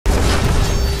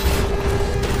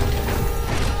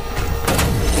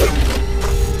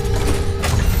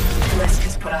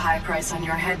cross on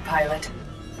your head, pilot.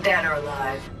 Dead or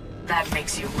alive. That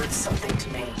makes you worth something to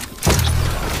me.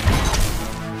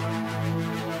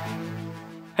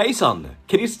 Hejsan!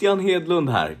 Christian Hedlund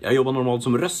här. Jag jobbar normalt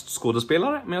som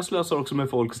röstskådespelare, men jag slösar också med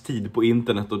folks tid på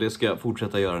internet och det ska jag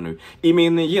fortsätta göra nu i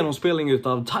min genomspelning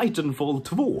utav TITANFALL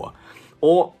 2.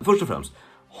 Och först och främst,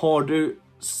 har du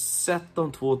sett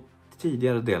de 2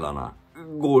 tidigare delarna?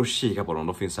 Gå och kika på dem,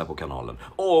 de finns här på kanalen.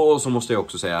 Och så måste jag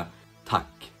också säga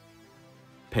tack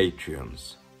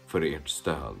Patreons för ert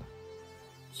stöd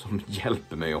som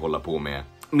hjälper mig att hålla på med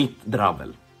mitt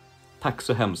dravel. Tack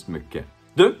så hemskt mycket.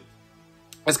 Du,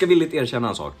 jag ska villigt erkänna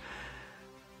en sak.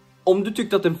 Om du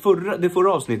tyckte att det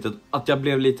förra avsnittet att jag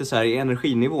blev lite så här i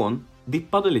energinivån,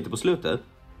 dippade lite på slutet,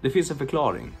 det finns en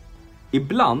förklaring.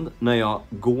 Ibland när jag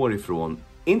går ifrån,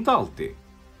 inte alltid,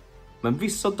 men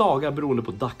vissa dagar beroende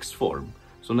på dagsform,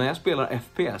 så när jag spelar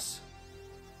FPS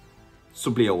så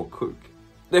blir jag åksjuk.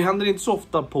 Det händer inte så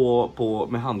ofta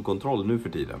med handkontroll nu för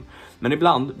tiden. Men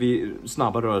ibland vid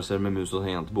snabba rörelser med mus och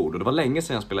tangentbord. Och det var länge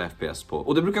sedan jag spelade FPS på.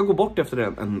 Och det brukar gå bort efter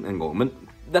en gång. Men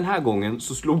den här gången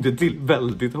så slog det till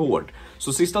väldigt hårt.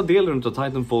 Så sista delen av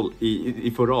Titanfall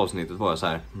i förra avsnittet var jag så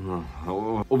här.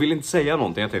 Och ville inte säga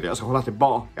någonting. Jag tänkte jag ska hålla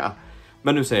tillbaka.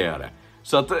 Men nu säger jag det.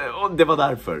 Så att det var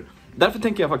därför. Därför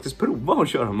tänker jag faktiskt prova att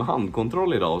köra med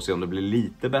handkontroll idag och se om det blir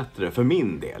lite bättre för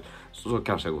min del. Så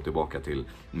kanske jag går tillbaka till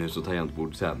mus och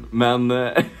tangentbord sen. Men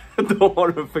då har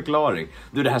du en förklaring.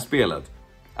 Du, det här spelet.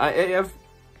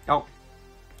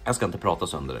 Jag ska inte prata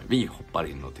sönder det. Vi hoppar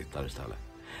in och tittar istället.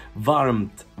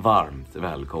 Varmt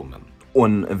välkommen. Och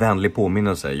en vänlig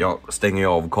påminnelse. Jag stänger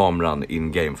av kameran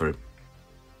in-game för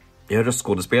jag är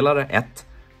röstskådespelare 1.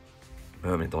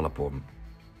 Behöver inte hålla på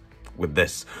with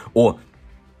this. Och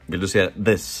vill du se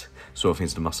this så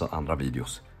finns det massa andra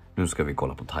videos. Nu ska vi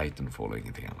kolla på Titanfall och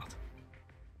ingenting annat.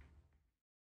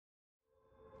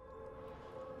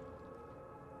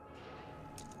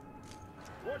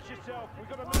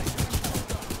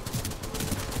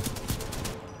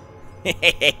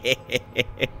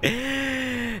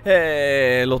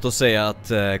 Låt oss säga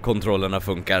att kontrollerna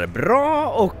funkar bra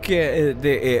och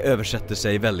det översätter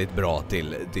sig väldigt bra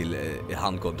till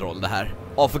handkontroll det här.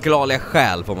 Av förklarliga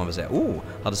skäl får man väl säga.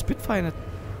 Hade Spitfire ett...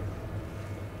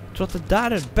 Jag tror att det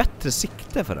där är ett bättre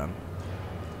sikte för den.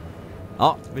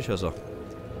 Ja, vi kör så.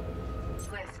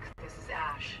 Slisk, this is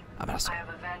Ash. Ja, men alltså. I have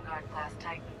a Vanguard class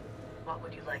Titan. What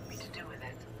would you like me to do with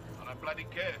it? I bloody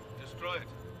care. Destroy it.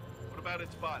 What about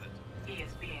its pilot? He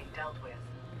is being dealt with.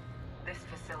 This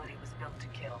facility was built to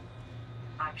kill.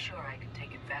 I'm sure I can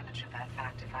take advantage of that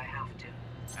fact if I have to.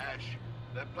 Ash,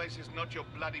 that place is not your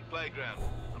bloody playground.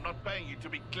 I'm not paying you to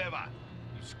be clever.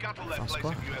 You scuttle that place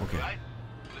if you have to, right?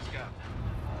 Let's go.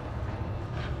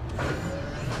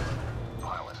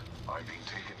 Pilot, I'm being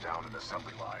taken down an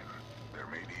assembly line. There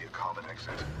may be a common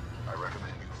exit. I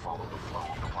recommend you follow the flow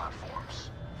of the platforms.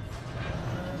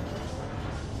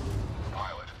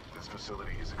 Pilot, this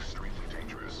facility is extremely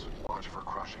dangerous. Watch for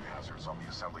crushing hazards on the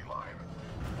assembly line.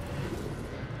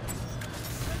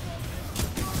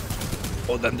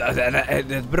 Och det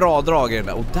är ett bra drag i den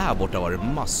där. Och där borta var det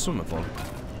massor med folk.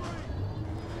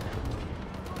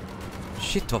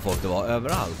 Shit vad folk det var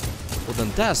överallt. Och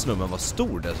den där snubben var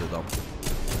stor dessutom.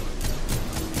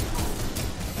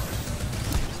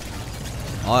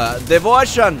 Ja, det var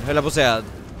kön, höll jag på att säga.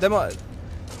 Det var...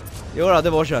 Jo, det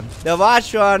var kön. Det var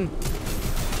kön.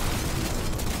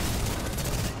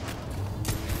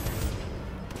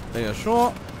 Jag gör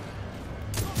så.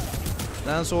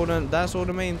 Där såg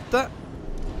du mig inte.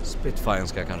 Spitfire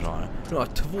ska jag kanske ha det. Nu har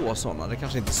jag 2 sådana, det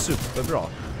kanske inte är superbra.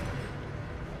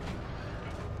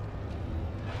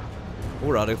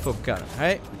 Ora, det funkar.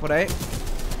 Hej, på dig.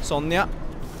 Sonja.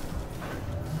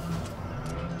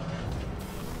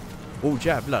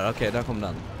 Jävlar, okej, där kom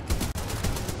den.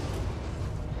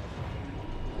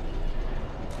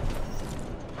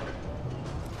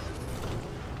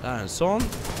 Där är en sån.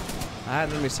 Nej,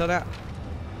 nu missade jag.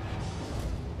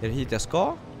 Är det hit jag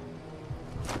ska?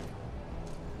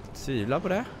 Tvivlar på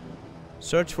det.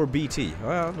 Search for BT.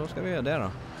 Ja, då ska vi göra det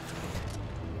då.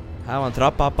 Här var en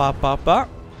trappa, pappa.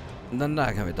 Den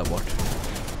där kan vi ta bort.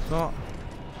 Så.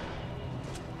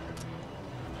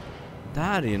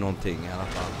 Där är ju någonting i alla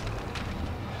fall.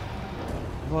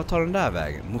 Vad tar den där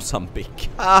vägen?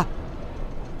 Mosambik.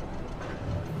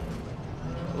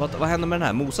 Vad händer med den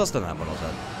här? Mosas den här på något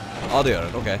sätt? Ja, det gör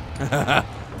den. Okej.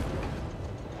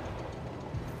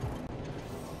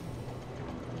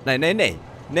 Nej.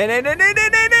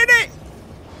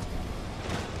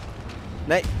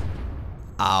 Nej.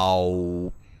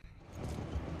 Au.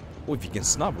 Oj, vilken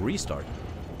snabb restart.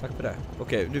 Tack för det.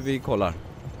 Okej, nu vi kollar.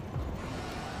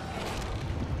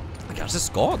 Jag kanske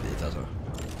ska dit alltså.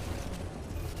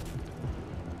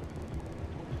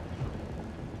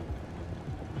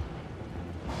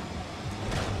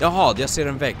 Jaha, jag ser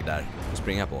en vägg där att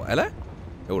springa på, eller?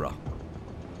 Jo då.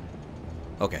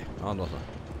 Okej, ja då så.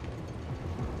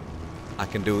 I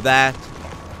can do that.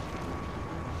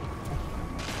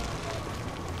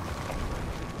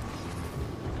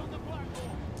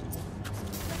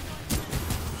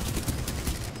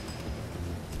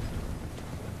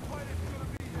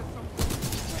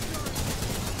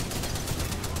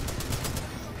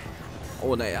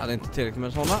 Åh nej, jag hade inte tillräckligt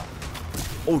med sådana.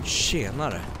 Åh,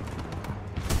 tjenare.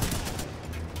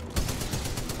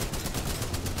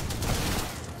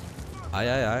 Aj,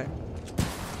 aj, aj.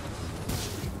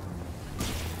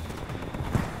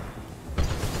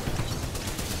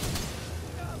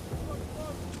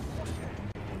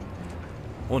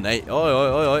 Åh nej,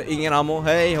 oj, ingen ammo,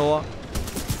 hej hå.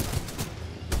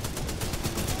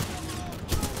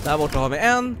 Där borta har vi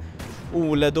en.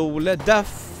 Ole dole,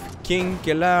 deff,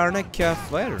 kinkelärne,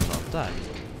 keff. Vad är det något där?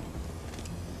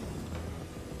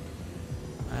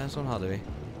 Nej, en sån hade vi.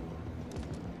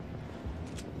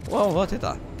 Wow, vad,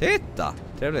 titta. Titta,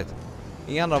 trevligt.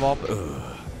 Inga andra vapen.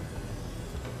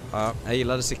 Ja, jag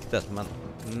gillade siktet, men...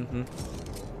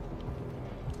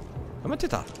 Ja, men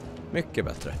titta. Mycket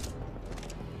bättre.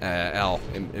 Ja,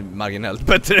 marginellt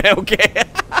bättre, okej.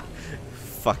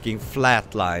 Fucking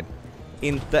flatline.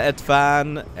 Inte ett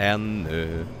fan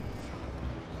ännu.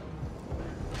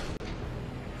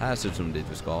 Här ser ut som dit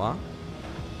vi ska, va?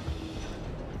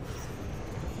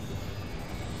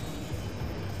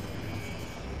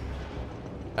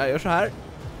 Jag gör så här.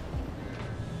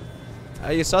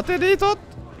 Jag gissar att det är ditåt.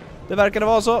 Det verkade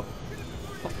vara så.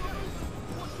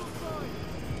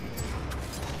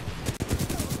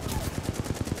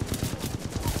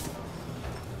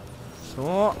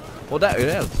 Så. Och där är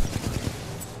det eld.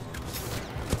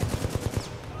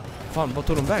 Fan, vad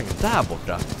tog de vägen? Där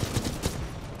borta.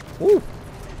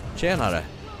 Tjenare.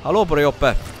 Hallå på dig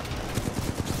uppe.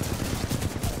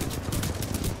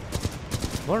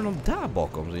 Var det någon där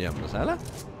bakom som gömde sig, eller?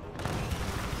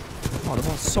 Ja, det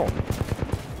var en sån.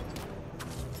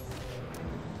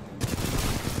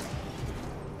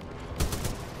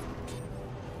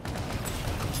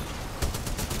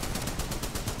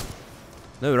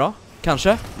 Nu då?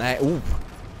 Kanske? Nej,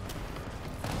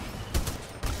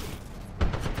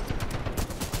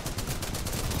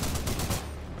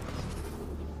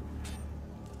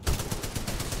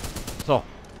 Så.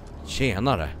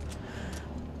 Tjenare.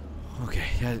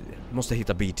 Okej, jag måste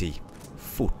hitta BT.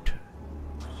 Fort.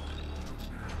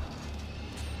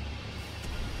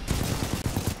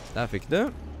 Där fick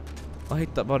du. Vad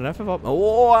hittade, vad är det där för vapen?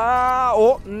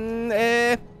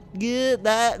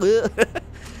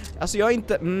 Alltså jag är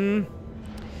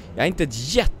inte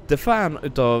ett jättefan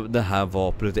utav det här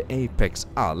vapnet i Apex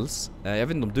alls. Jag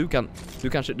vet inte om det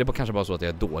är kanske bara så att jag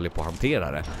är dålig på att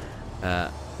hantera det.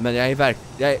 Men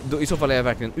i så fall är jag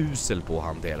verkligen usel på att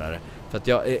hantera det. För att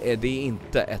jag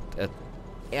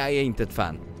är inte ett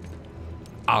fan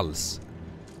alls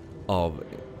av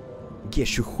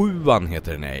G27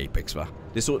 heter den i Apex, va?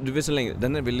 Det är så, du vet så länge,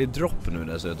 den är väl i dropp nu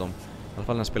dessutom. I alla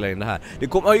fall när jag spelar in det här.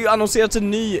 Det har ju annonserats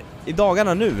en ny i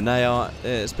dagarna nu när jag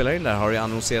spelar in det här, har det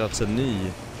annonserats en ny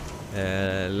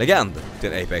legend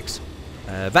till Apex.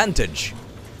 Vantage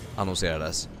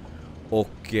annonserades.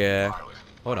 Och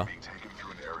vad då? What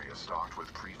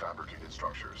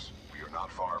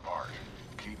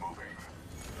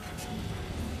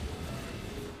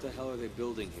the hell are they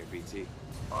building here, BT?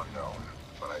 Unknown,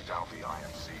 but I doubt the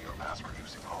IMC are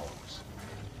mass-producing homes.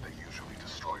 They usually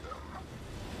destroy them.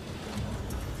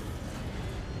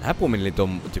 Det här påminner lite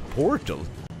om typ Portal.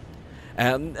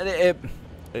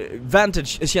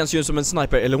 Vantage känns ju som en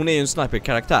sniper, eller hon är ju en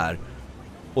sniper-karaktär.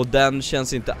 Och den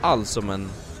känns inte alls som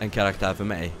en karaktär för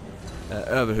mig.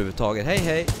 Överhuvudtaget.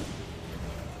 Hej.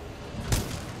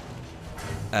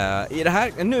 I det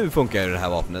här, nu funkar ju det här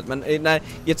vapnet. Men när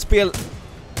i ett spel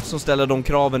som ställer de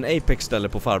kraven Apex ställer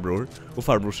på farbror och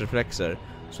farbrors reflexer,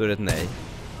 så är det ett nej.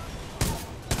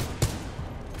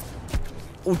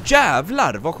 Åh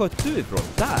jävlar, vad sköt du ifrån?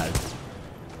 Där.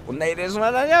 Och nej, det är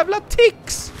såna där jävla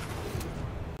ticks.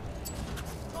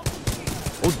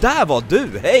 Och där var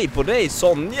du. Hej på dig,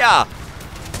 Sonja.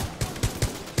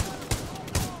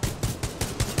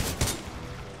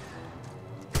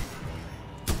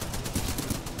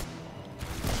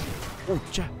 Åh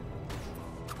jävlar.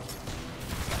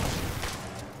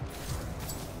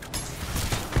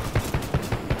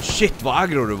 Shit, vad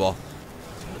aggro du var.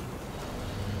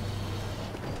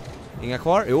 Inga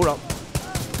kvar? Jo då.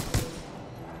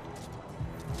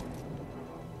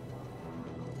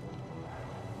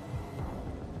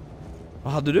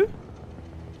 Vad hade du?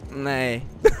 Nej.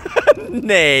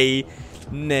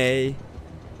 Nej.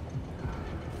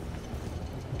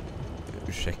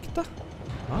 Ursäkta?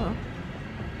 Ah.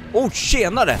 Oh,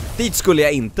 tjenare! Dit skulle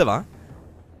jag inte, va?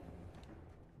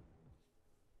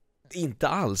 Inte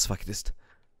alls faktiskt.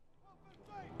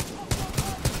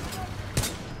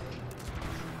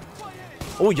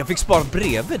 Oj, jag fick spara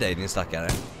bredvid dig, din stackare.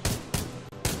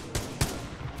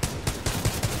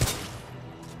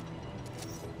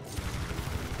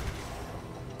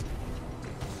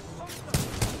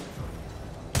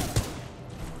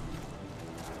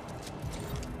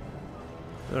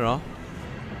 Nu då?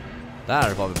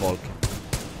 Där var vi folk.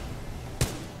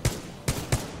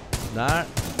 Där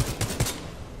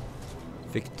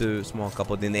fick du smaka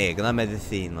på din egna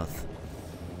medicin.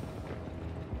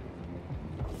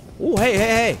 Oh, hej,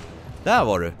 hej, hej! Där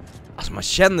var du. Alltså man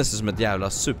känner sig som ett jävla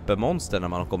supermonster när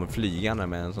man kommer flygande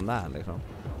med en sån där liksom.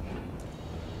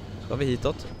 Ska vi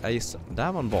hitåt? Jag gissar.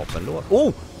 Där var en vapenlåda.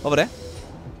 Oh, vad var det?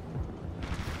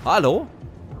 Hallå?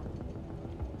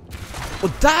 Och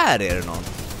där är det någon.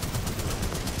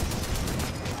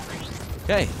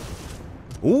 Okej.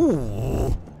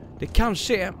 Oh, det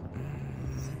kanske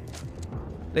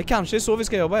är så vi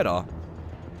ska jobba idag.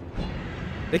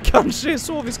 Det kanske är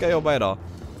så vi ska jobba idag.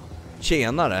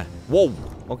 Tjenare. Wow.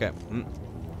 Okej.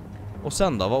 Och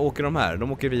sen då, vad åker de här?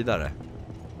 De åker vidare.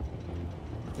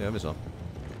 Det gör vi så.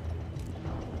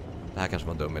 Det här kanske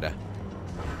var en dum idé.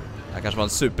 Det här kanske var en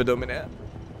superdum idé.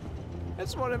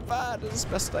 Det var det världens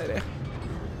bästa idé.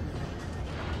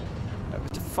 Jag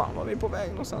vet inte fan vad vi är på väg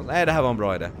någonstans. Nej, det här var en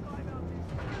bra idé.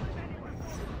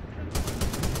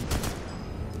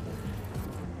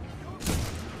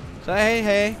 Så hej,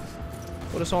 hej.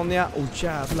 Och det Sonja. Åh,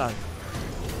 jävlar.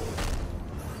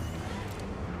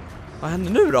 Vad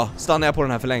händer nu då? Stannar jag på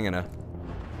den här för länge nu?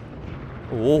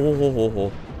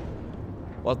 Oh.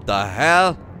 What the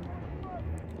hell?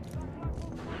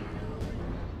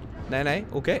 Nej,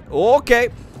 okej.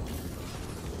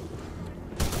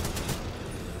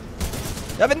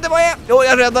 Jag vet inte vad jag är. Jo,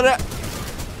 jag räddade det.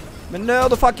 Med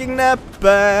nöd och fucking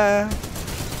näppe.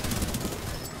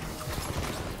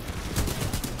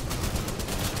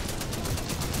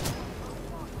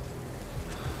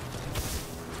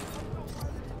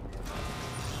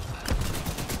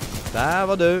 Där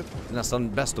var du.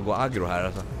 Nästan bäst att gå aggro här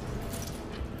alltså.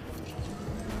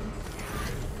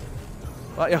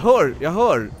 Va, jag hör.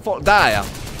 Där ja.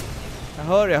 Jag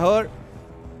hör.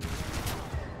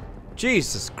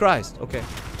 Jesus Christ, okej.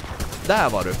 Där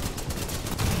var du.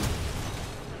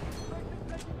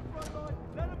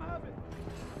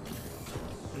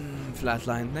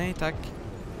 Flatline, nej tack.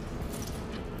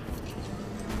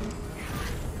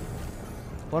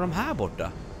 Var de här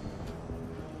borta?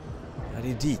 Ja,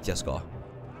 det är dit jag ska.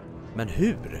 Men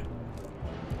hur?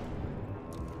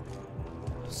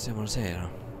 Se vad de säger då.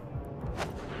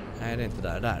 Nej, det är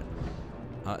inte där.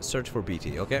 Search for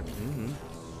BT, okej.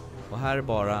 Och här är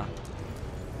bara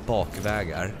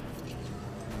bakvägar.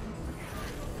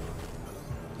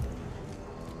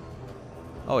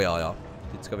 Ja.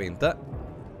 Dit ska vi inte.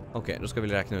 Okej, då ska vi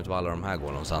räkna ut var alla de här går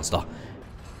någonstans då.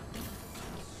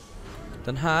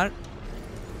 Den här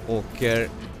åker...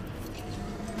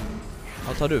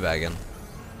 Vad tar du vägen?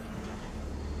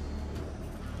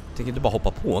 Tänker inte bara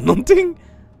hoppa på någonting.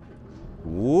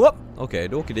 Okej,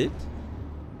 du åker dit.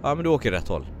 Ja, men du åker rätt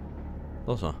håll.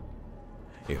 Då så.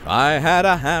 If I had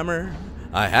a hammer,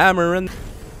 I hammer and...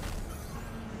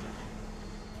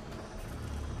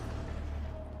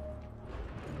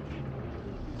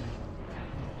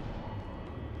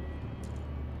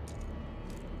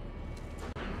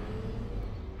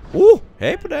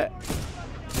 Hej på det!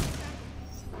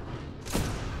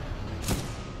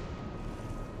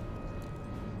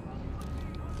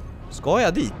 Ska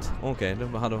jag dit? Okej,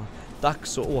 det hade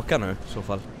dags att åka nu i så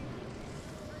fall.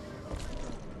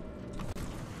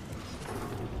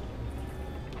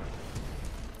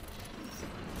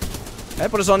 Hej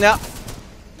på det Sonja!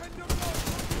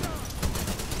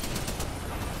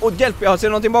 Hjälp, jag ser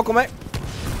någonting bakom mig.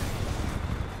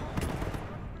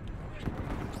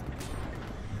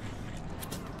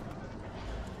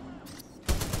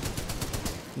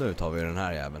 Nu tar vi den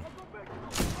här jäveln.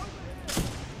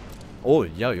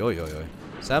 Oj.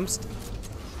 Sämst.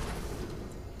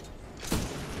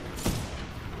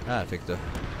 Här fick du.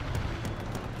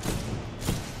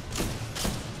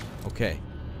 Okej.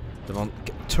 Det var en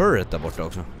turret där borta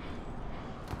också.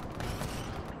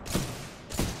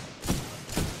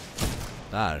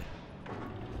 Där.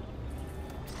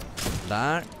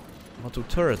 Vad tog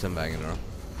turreten vägen då?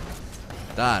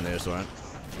 Där nere står den.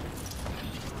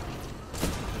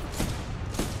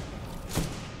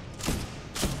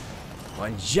 Vad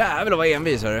en jävla vad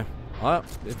envis hörru. Ja,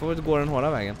 vi får väl gå den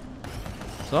hårda vägen.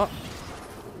 Så.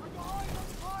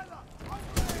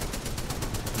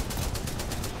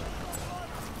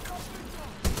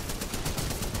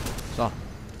 Så.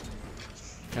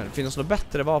 Kan det finnas något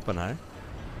bättre vapen här?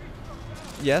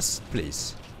 Yes,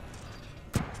 please.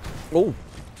 Oh!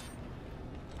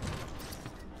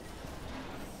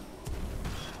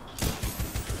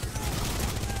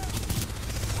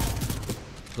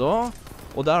 Så.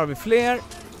 Och där har vi fler.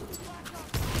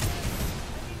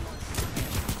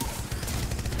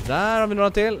 Där har vi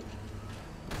några till.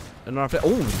 Några fler.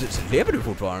 Oh, lever du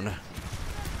fortfarande?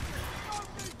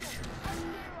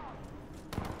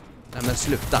 Nej men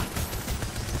sluta.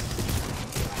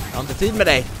 Jag har inte tid med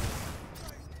dig.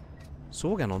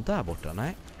 Såg jag någon där borta?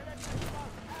 Nej.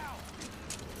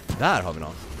 Där har vi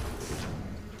någon.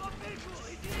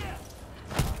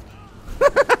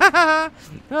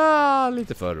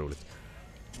 Lite för roligt.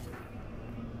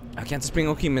 Jag kan inte springa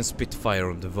omkring med en Spitfire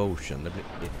of Devotion. Det blir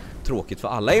tråkigt för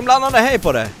alla inblandade. Hej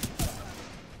på det!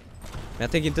 Men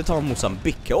jag tänker inte ta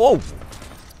Mozambique. Oh!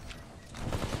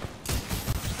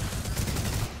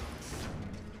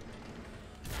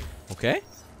 Okej,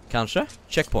 kanske.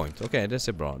 Checkpoint. Okej, det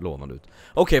ser bra lovande ut.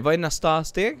 Okej, vad är nästa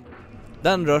steg?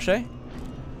 Den rör sig.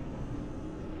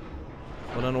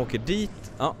 Och den åker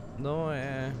dit. Ja, då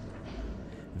är...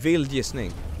 Vild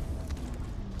gissning.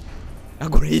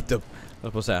 Jag går hit upp.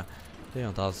 Jag på att säga. Det gör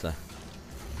jag inte alls det.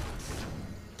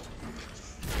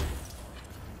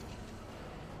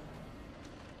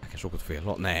 Jag kanske åker åt fel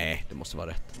håll. Nej, det måste vara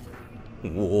rätt.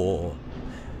 Wow.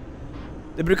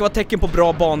 Det brukar vara tecken på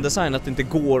bra bandesign att det inte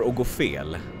går att gå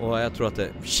fel. Och jag tror att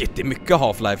det... Shit, det är mycket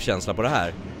Half-Life-känsla på det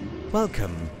här.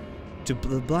 Welcome to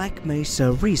Black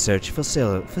Mesa Research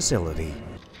Facility.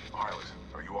 Pilot,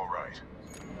 are you all right?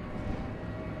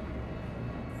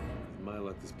 Mile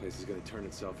like this place is gonna turn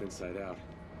itself inside out.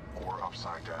 Or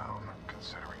upside down,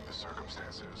 considering the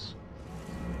circumstances.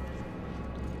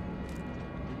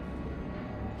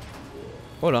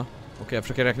 Oj då. Okej, jag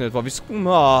försöker räkna ut vad vi ska...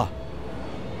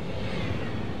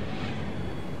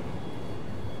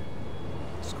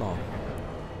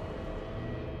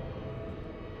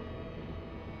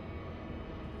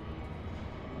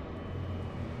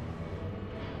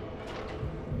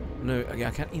 Nu,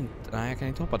 jag kan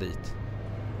inte hoppa dit.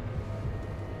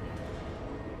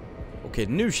 Okej,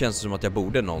 nu känns det som att jag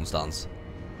borde någonstans.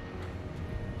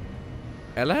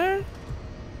 Eller?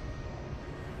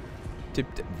 Typ,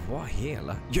 vad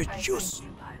hela? Ja, just!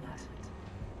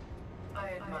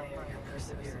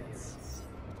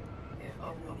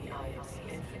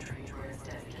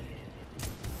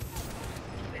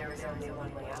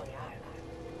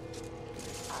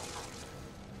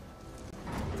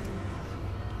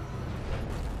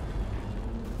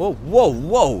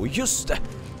 Wow, just det!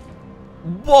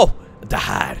 Wow! Det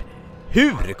här!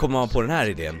 Hur kommer man på den här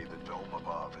idén?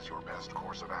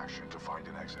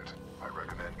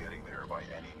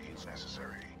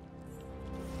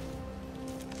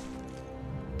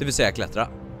 Det vill säga klättra.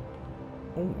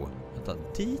 Oh, vänta,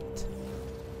 dit.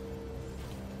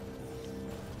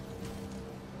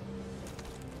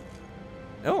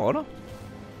 Ja då.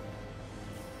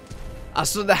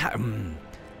 Alltså det här...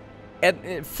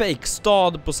 En fake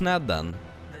stad på snedden.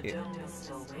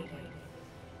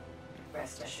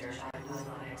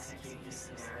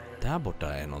 Där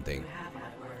borta är någonting.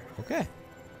 Okej.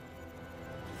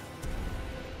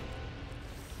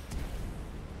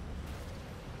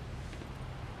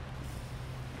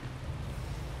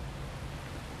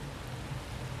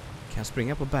 Kan jag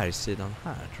springa på bergssidan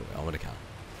här, tror jag? Ja, men det kan.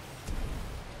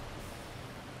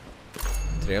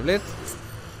 Trevligt.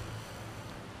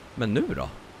 Men nu då?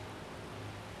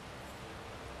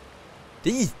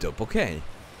 Dit upp, okej.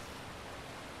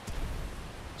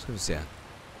 Ska vi se.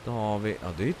 Då har vi... Ja,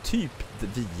 det är typ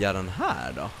via den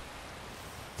här då.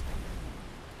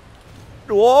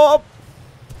 Då!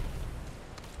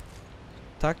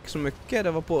 Tack så mycket.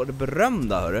 Det var på det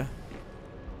berömda, hörru.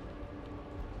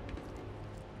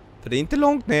 För det är inte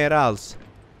långt ner alls.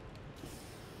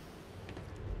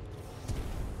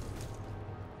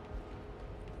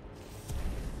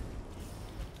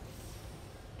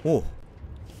 Åh.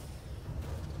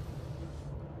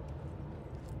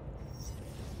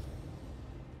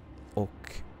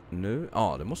 Och nu...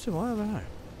 Ja, det måste vara över här.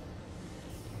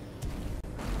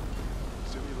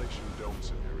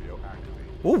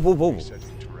 Wow.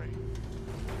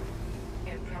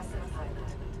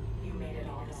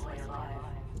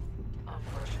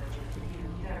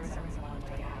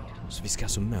 Så vi ska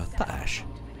alltså möta Ash.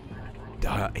 Det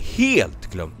har jag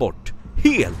helt glömt bort.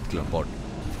 Helt glömt bort.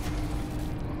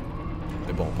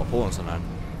 Det är bara att hoppa på en sån här.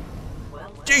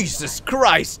 Jesus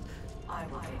Christ!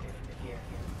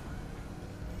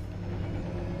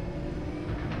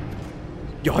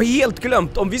 Jag har helt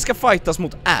glömt. Om vi ska fightas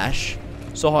mot Ash,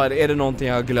 så är det någonting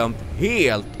jag har glömt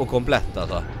helt och komplett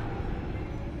alltså.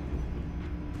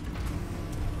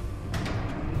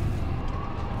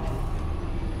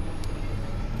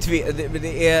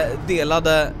 det är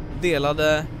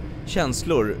delade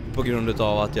känslor på grund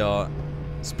av att jag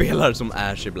spelar som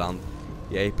Ash ibland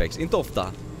i Apex. Inte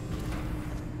ofta.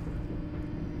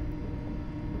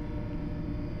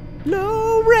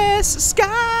 Low res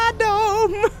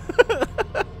skadom.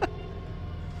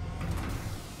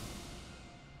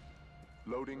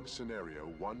 Loading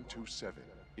scenario 127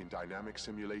 in dynamic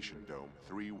simulation dome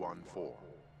 314.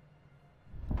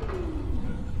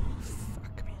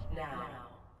 Fuck me. Now,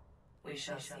 we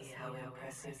shall see how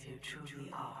impressive you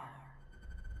truly are.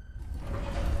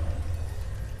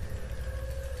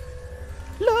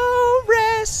 Low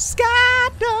res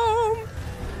skadom.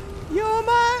 You're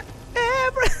my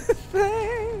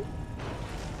everything.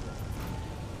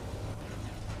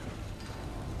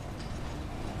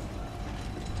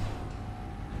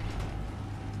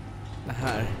 Det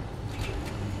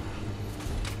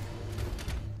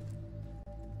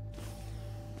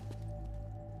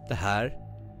här.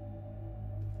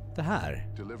 Det här.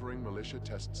 Delivering militia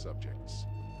test subjects.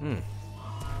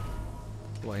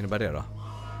 Vad innebär det då?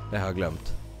 Det har jag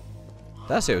glömt.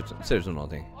 Det här ser ut som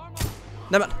någonting.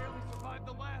 Nej men.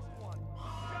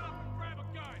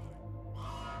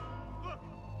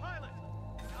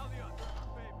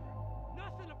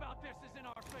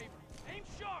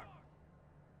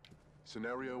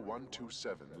 Scenario 127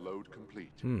 load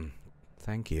complete.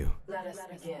 Thank you. Let us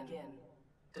begin.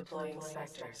 Deploying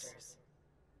specters.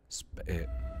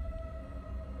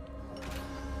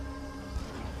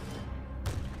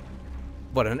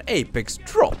 Var det en Apex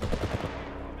drop?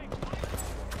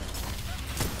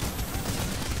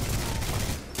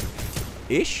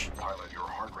 Ish? Pilot, your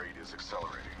heart rate is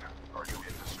accelerating. Are you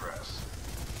in distress?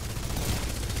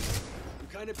 I'm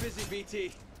kind of busy, BT.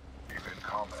 If in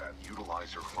combat,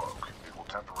 utilize your cloak. It will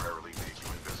temporarily make you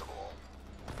invisible.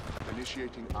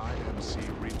 Initiating IMC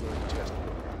reload test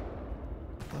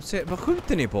program. Vad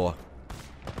skjuter ni på?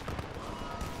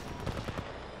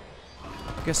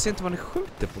 Jag ser inte vad ni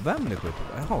skjuter på. Vem ni skjuter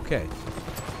på? Jaha, okej.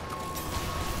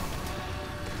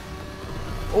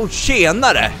 Åh,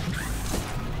 tjenare!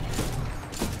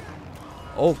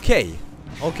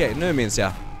 Okej, nu minns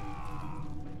jag.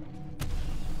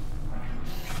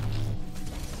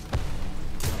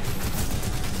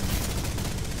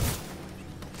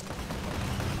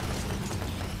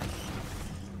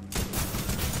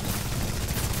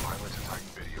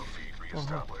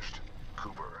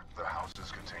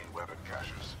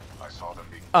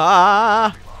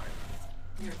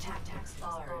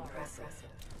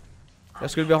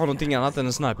 Jag skulle vilja ha någonting annat än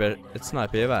ett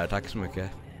snipergevär, tack så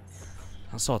mycket.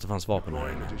 Han sa att det fanns vapen här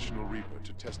inne.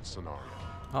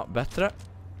 Ja, bättre.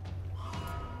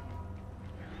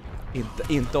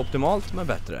 Inte optimalt, men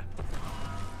bättre.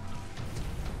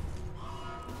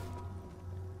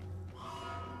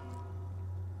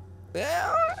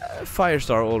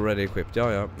 Firestar already equipped.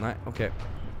 Ja, nej, okej.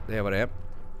 Det är vad det är.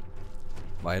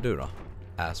 Vad är du då?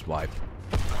 Asswipe.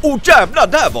 Oh jävlar,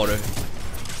 där var du!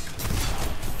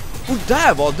 Och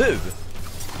där var du!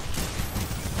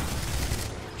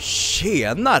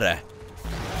 Tjenare!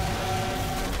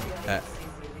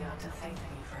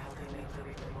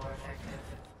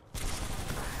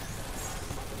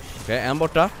 Okej, en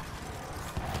borta.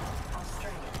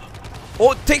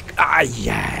 Och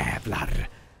jävlar!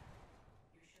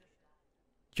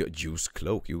 Use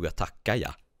cloak, jag tackar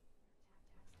jag.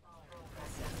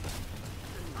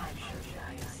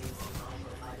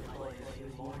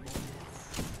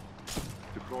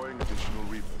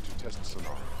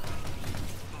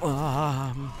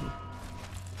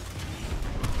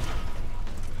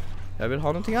 Jag vill ha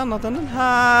någonting annat än den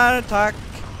här, tack.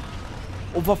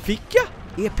 Och vad fick jag?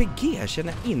 EPG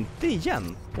känner jag inte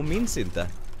igen och minns inte.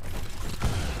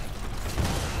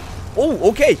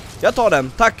 Okej, jag tar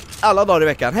den. Tack alla dagar i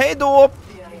veckan. Hej då!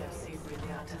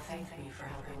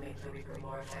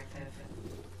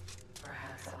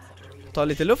 Ta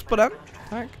lite luft på den.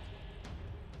 Tack.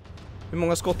 Hur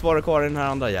många skott var det kvar i den här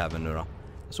andra jäveln nu då?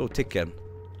 Jag såg ticken.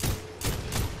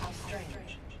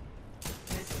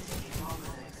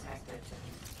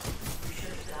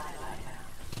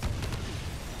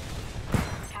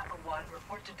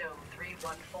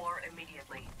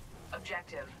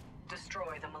 Objective,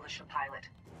 destroy the militia pilot.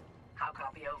 How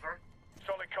copy over?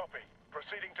 Solid copy.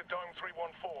 Proceeding to Dome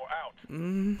 314, out.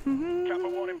 Kappa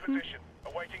 1 in position.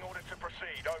 Awaiting order to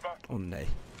proceed, over. Åh nej.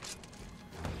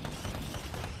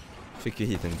 Fick vi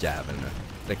hit en jävel nu.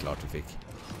 Det är klart vi fick.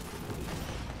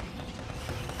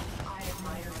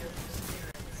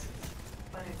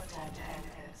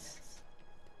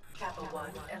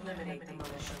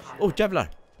 Åh jävlar.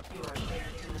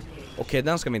 Okej,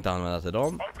 den ska vi inte använda till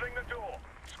dem.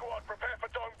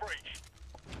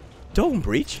 Dome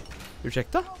breach?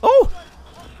 Ursäkta? Oh!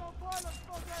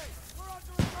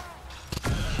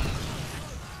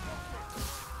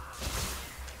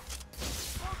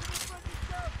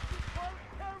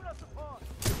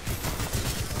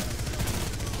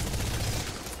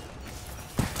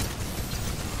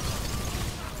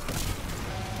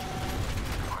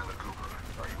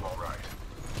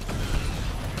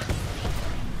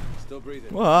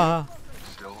 Wow.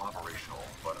 Still operational,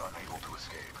 but unable to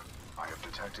escape. I have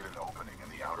detected an opening in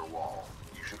the outer wall.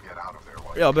 You should get out of there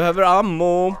while Jag behöver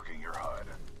ammo. marking your HUD.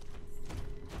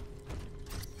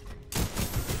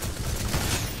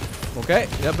 Okej,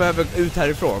 jag behöver ut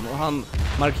härifrån. Och han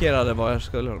markerade vad jag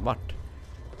skulle vart.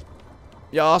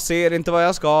 Jag ser inte vad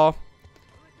jag ska.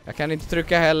 Jag kan inte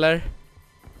trycka heller.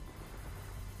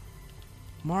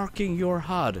 Marking your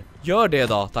HUD. Gör det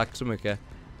då, tack så mycket.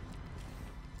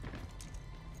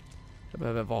 Jag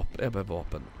behöver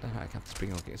vapen. Den här kan inte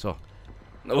springa omkring, så.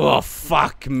 Oh,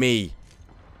 fuck me!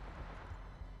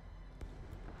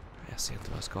 Jag ser inte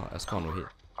vad jag ska. Jag ska nog hit. I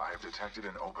have detected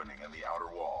an opening in the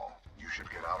outer wall. You should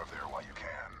get out of there while you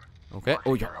can. Okej,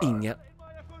 och jag har inga...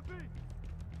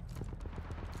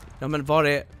 Ja, men var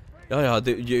är... Ja,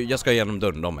 jag ska igenom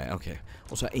dörren, de är, okej.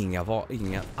 Och så har inga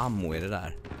ammo i det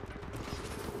där.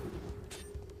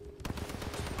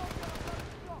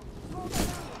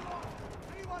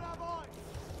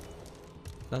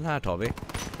 Den här tar vi. As I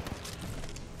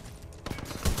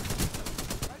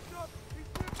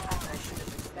should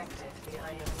have expected, the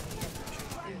IMC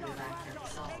infantry didn't act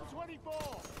resolve.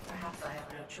 Perhaps I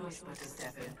have no choice but to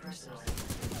step in personally.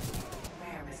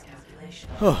 Rare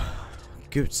miscalculation.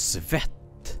 Gud, svett!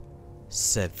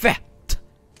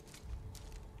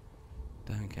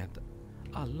 Den kan jag inte...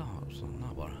 Alla har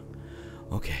såna bara.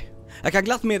 Okej. Jag kan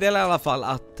glatt meddela i alla fall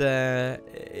att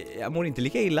jag mår inte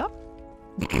lika illa.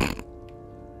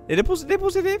 Är det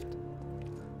positivt?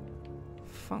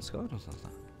 Fan, ska jag någonstans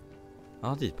där?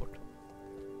 Ja, dit bort.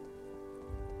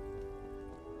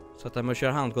 Så att det med att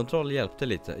köra handkontroll hjälpte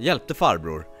lite. Hjälpte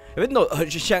farbror. Jag vet inte,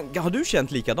 har du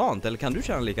känt likadant? Eller kan du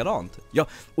känna likadant? Ja,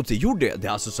 och det gjorde det.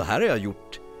 Alltså så här har jag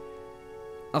gjort.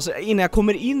 Alltså innan jag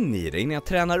kommer in i det, innan jag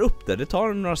tränar upp det. Det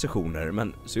tar några sessioner.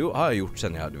 Men så har jag gjort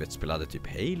sen jag spelade typ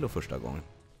Halo första gången.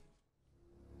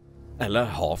 Eller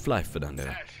Half-Life för den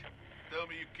delen. Tell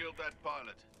me you killed that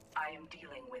pilot. I am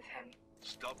dealing with him.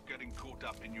 Stop getting caught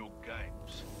up in your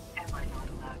games. Am I not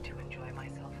allowed to enjoy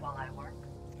myself while I work?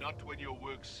 Not when your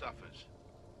work suffers.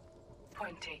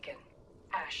 Point taken.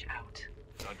 Ash out.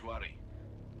 Don't worry.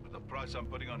 With the price I'm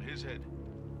putting on his head,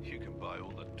 you can buy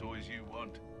all the toys you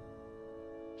want.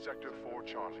 Sector 4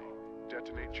 charting.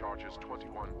 Detonate charges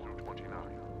 21 through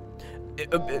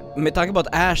 29. Med tanke på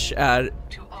att Ash är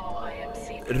To all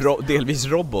IMC delvis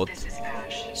robot, this is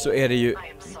Ash. så är det ju, I am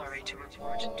sorry to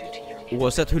report due to your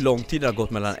oavsett hur lång tid det har gått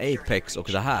mellan Apex och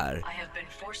det här, I have been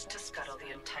forced to scuttle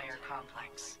the entire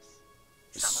complex.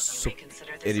 så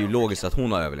är det ju logiskt att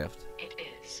hon har överlevt. It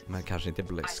is. Men kanske inte I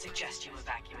Blisk. suggest you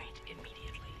evacuate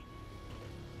immediately.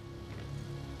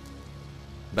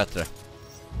 Bättre.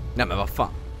 Nej men vad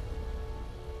fan.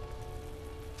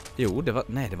 Jo, det var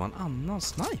en annan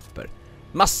sniper.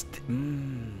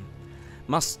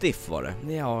 Mastiff var det.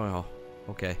 Ja,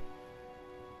 okej.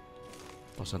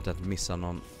 Och så inte att missa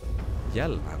någon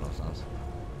hjälm här någonstans.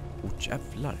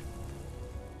 Jävlar.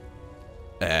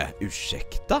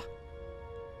 Ursäkta?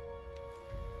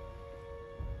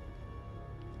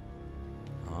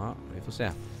 Ja, vi får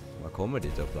se. Vad kommer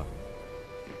dit upp då?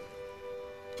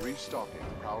 Restocking.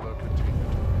 Prowler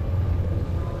continued.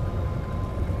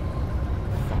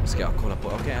 Fan, ska jag kolla på?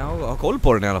 Okej, jag har koll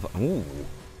på den i alla fall. Oh.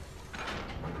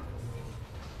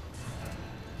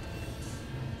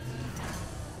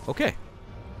 Okej.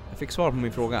 Jag fick svar på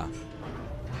min fråga.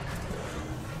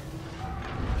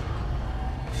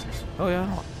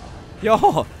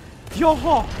 Jaha.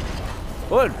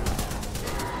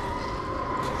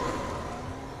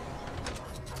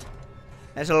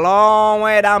 It's a long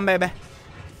way down, baby.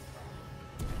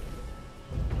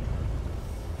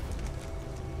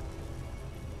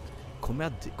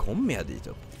 Kommer jag dit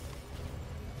upp?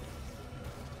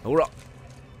 Jodå.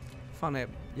 Fan är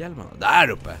hjälmen? Där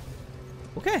uppe.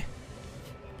 Okej.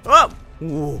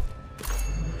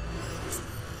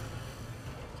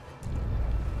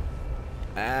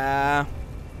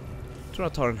 Tror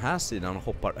jag tar den här sidan och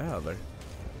hoppar över.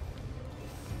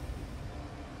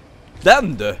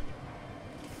 Den du!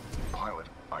 Pilot,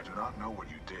 I do not know what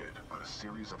you did, but a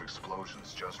series of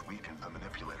explosions just weakened the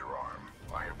manipulator arm.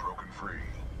 I have broken free.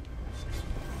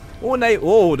 Åh nej,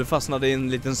 du fastnade i en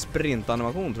liten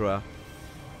sprintanimation tror jag.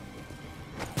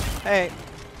 Hej.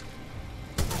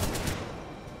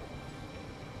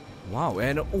 Wow,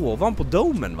 är det ovanpå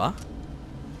domen va?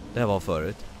 det var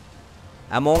förut.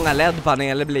 Hur många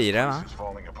LED-paneler blir det, va?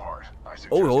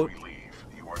 Oh.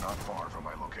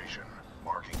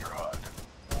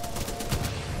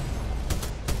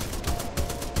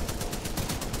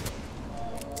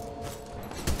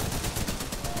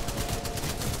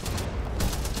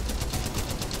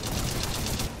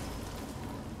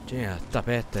 Jätta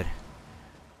Peter.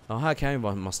 Ja, här kan ju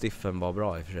bara mastiffen vara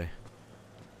bra i och för sig.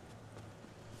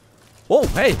 Oh,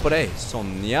 hej på dig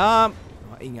Sonja. Jag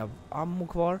har inga ammo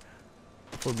kvar.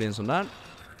 Får bli en sån där.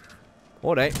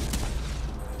 Åh dig.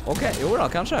 Okej, jo då,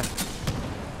 kanske.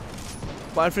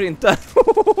 Varför inte?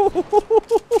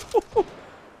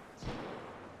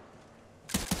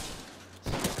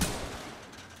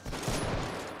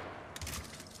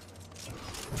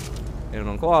 Är det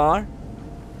någon kvar?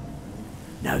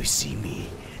 Now you see me.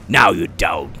 Now you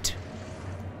don't.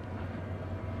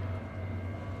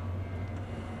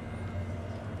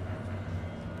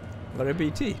 Var är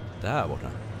BT? Där borta.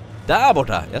 Där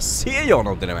borta! Jag ser ju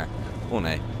honom till det med. Åh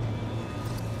nej.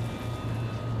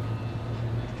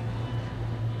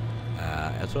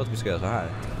 Jag tror att vi ska göra så här.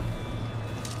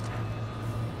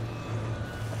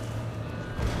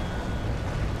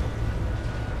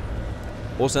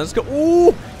 Och sen ska...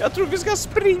 Oh! Jag tror vi ska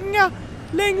springa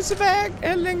längs väg.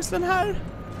 Eller längs den här.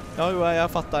 Ja,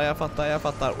 jag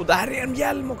fattar. Och där är en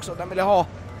hjälm också. Den vill jag ha.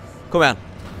 Kom igen.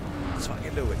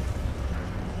 Svaggen Louis.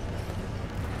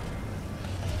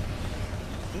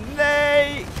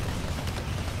 Nej!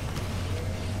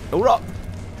 Jodå.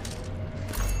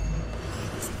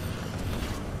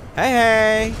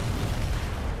 Hej!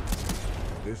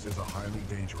 This is a highly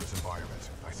dangerous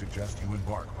environment. I suggest you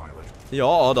embark, pilot.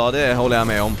 Ja, då, det håller jag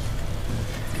med om.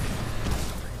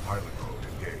 Pilot mode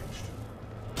engaged.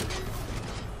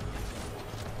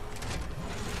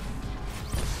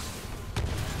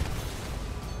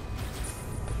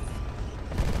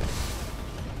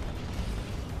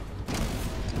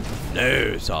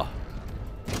 Nu så.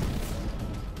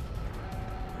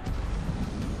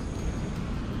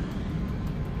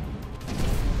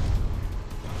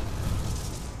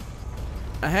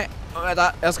 Nej,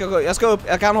 vänta, jag ska upp.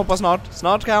 Jag kan hoppa snart.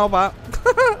 Snart kan jag hoppa.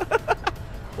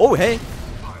 Oh, hej.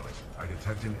 Pilot, I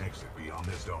detect an exit beyond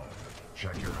this dome.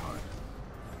 Check your HUD.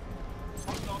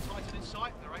 Hostile Titan in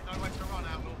sight. There ain't no way to run,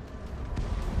 Outlaw.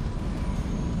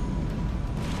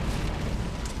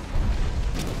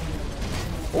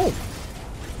 Oh.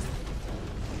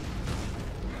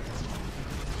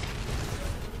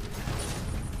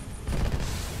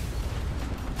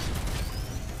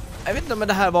 Jag vet inte om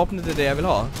det här vapnet är det jag vill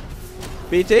ha.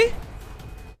 BT?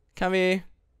 Kan vi...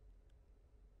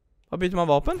 Vad byter man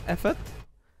vapen? F1?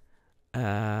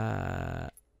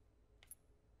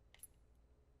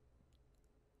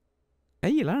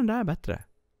 Jag gillar den där bättre.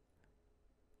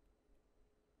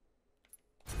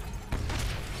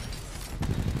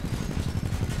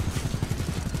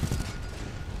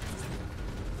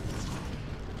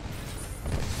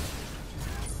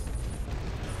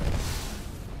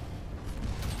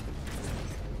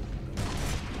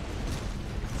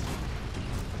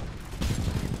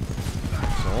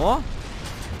 Så.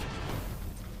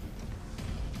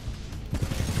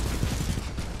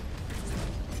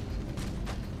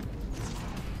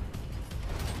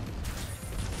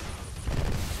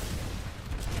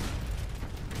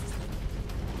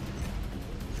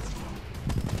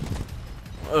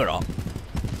 Då.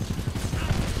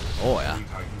 Åh ja.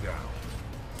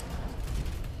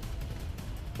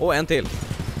 Och en till.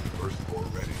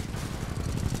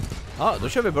 Ja, då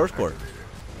kör vi burst core.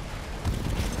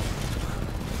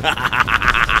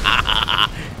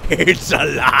 It's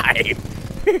alive!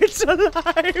 It's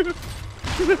alive!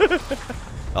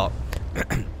 Ja.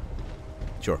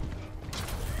 Sure.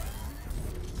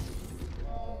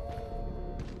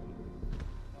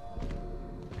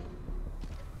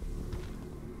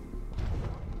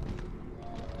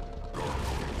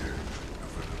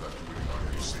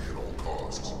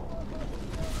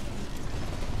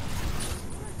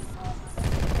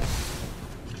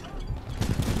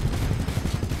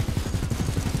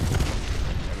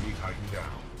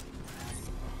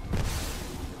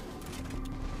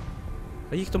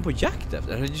 Vad gick de på jakt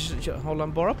efter? Eller håller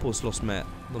han bara på att slåss med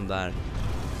de där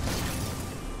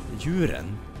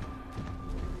djuren?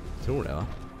 Jag tror det, va?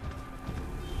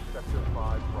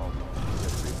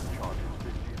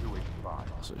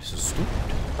 Alltså, det är så stort.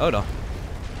 Ja då.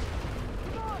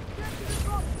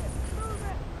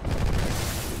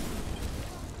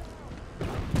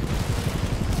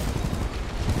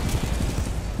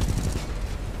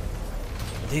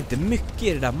 Det är inte mycket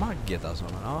i det där magget alltså.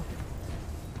 Ja.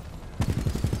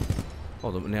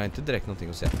 Ni har inte direkt någonting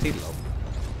att säga till om.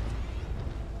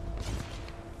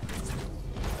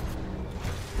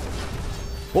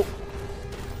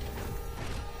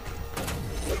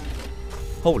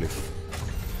 Holy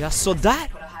ja, så där.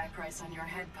 Put a high price on your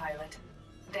head, pilot.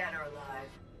 Dead or alive.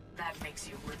 That makes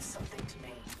you worth something to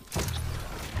me.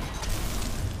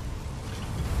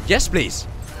 Yes, please.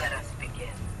 Let us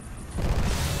begin.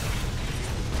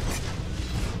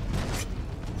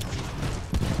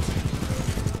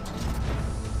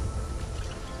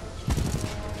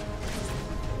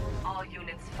 All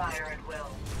units fire at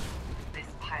will. This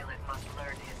pilot must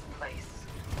learn his place.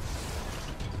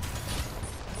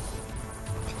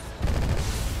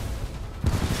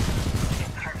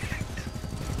 Perfect.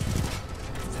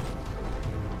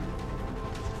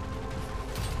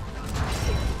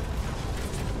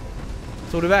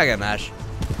 Tog du vägen, Ash?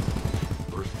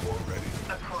 First floor ready.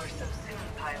 Of course, so soon,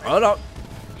 pilot. Ja då.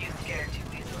 You scared too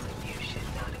easily. You should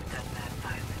not have done that,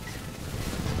 pilot.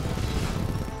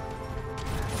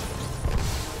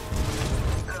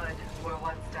 Good. We're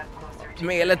one step closer to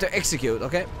Mail to execute,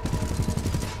 okej?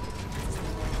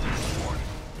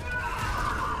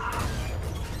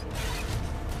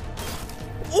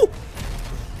 Oh!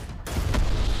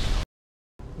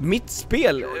 Mitt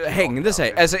spel hängde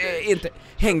sig, alltså inte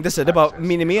hängde sig, det bara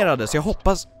minimerades. Jag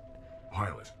hoppas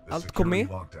Pilot, the allt kom med.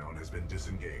 security lockdown has been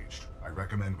disengaged. I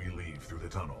recommend we leave through the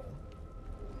tunnel.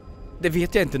 Det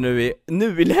vet jag inte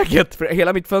nu i läget, för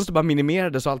hela mitt fönster bara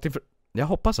minimerades och allting för... Jag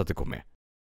hoppas att det kom med.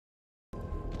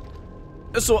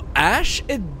 Så Ash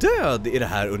är död i det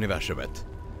här universumet.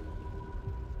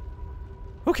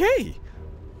 Okej.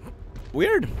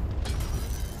 Weird.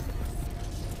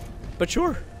 But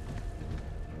sure.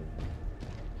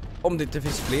 Om det inte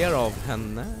finns fler av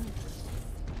henne.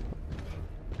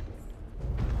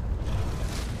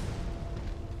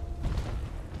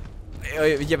 Jag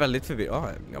är väldigt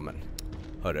förvirrad. Ja men,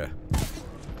 hörru.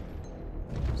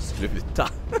 Sluta.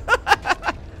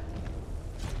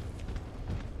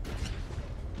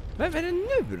 Vad är det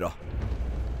nu då?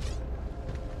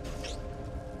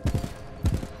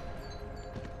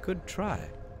 Good try.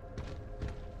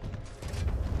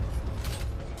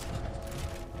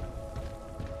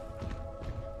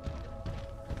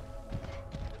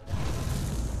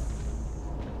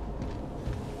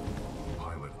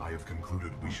 Pilot, I have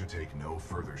concluded we should take no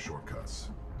further shortcuts.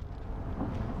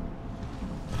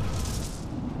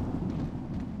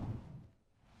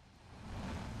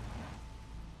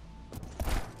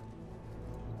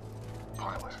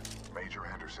 Pilot, Major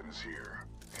Anderson is here.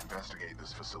 Investigate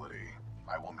this facility.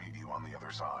 I will meet you on the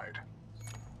other side.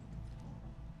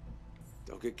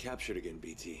 Don't get captured again,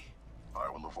 BT. I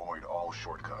will avoid all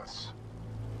shortcuts.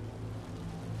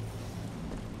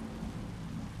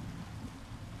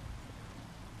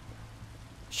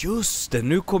 Just det,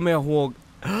 nu kommer jag ihåg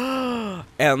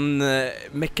en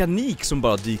mekanik som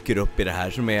bara dyker upp i det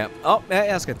här som är... Ja,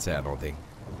 jag ska inte säga någonting.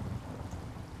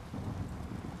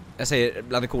 Jag säger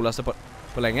bland det coolaste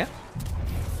på länge.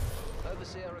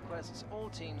 Overseer requests all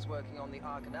teams working on the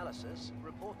arc analysis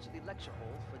report to the lecture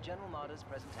hall for General Marder's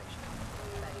presentation.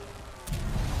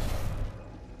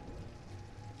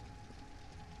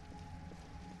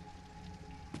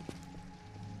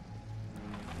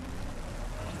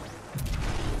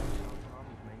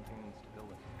 Maintaining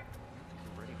stability.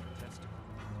 Ready for testing.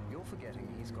 You're forgetting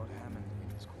he's got Hammond in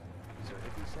his corner. So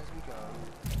if he says we go...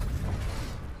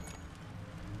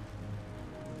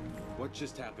 What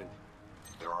just happened?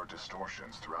 There are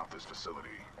distortions throughout this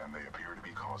facility, and they appear to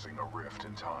be causing a rift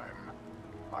in time.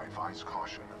 I advise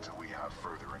caution until we have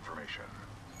further information.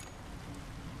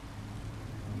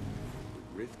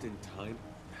 Rift in time?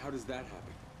 How does that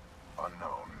happen?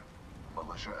 Unknown.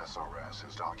 Militia SRS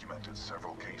has documented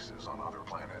several cases on other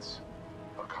planets.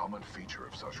 A common feature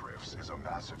of such rifts is a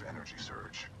massive energy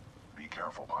surge. Be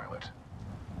careful, pilot.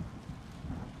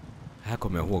 Här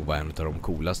kommer jag ihåg vad en av de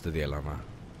coolaste delarna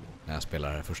när jag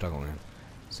spelade det första gången.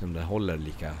 Se om det håller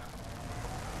lika.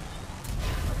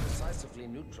 Decisively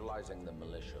neutralizing the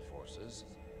militia forces,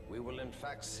 we will in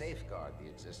fact safeguard the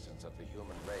existence of the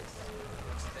human race,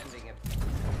 extending it.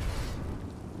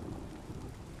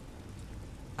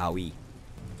 Aui.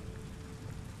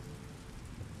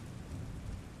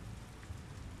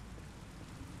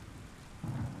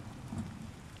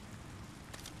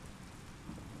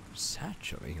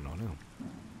 Satch har ingen aning om.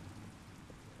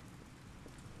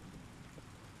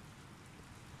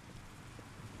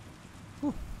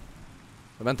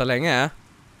 Jag väntar länge.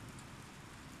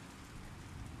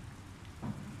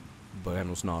 Börjar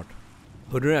nog snart.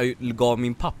 Hörde du, jag gav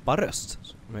min pappa röst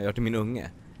som jag gör till min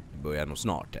unge. Det börjar nog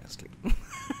snart, älskling.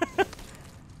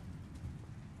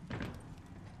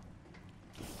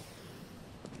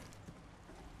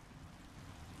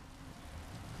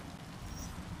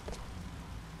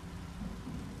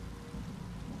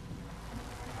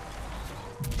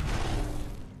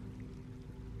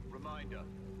 Reminder,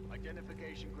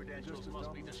 Authentication credentials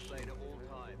must be displayed at all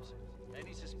times.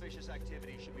 Any suspicious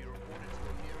activity should be reported to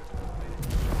the nearest automated.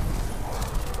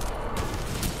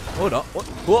 Oj då.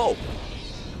 Wow!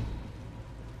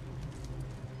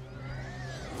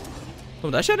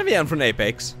 De där känner vi igen från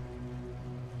Apex.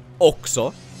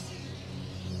 Också.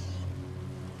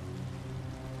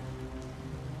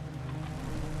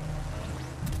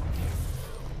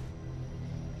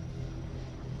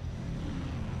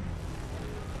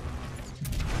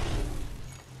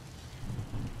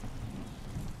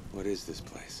 What is this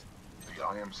place? The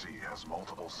IMC has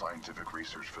multiple scientific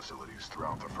research facilities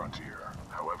throughout the frontier.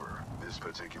 However, this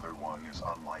particular one is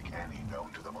unlike any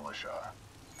known to the militia.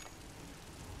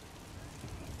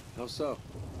 How so?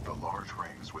 The large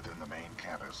rings within the main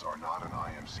campus are not an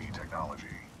IMC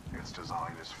technology. Its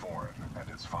design is foreign, and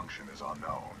its function is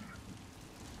unknown.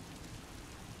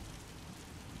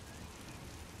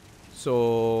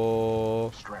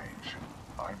 Så... Strange.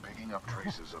 I'm picking up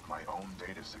traces of my own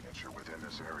data signature within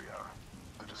this area.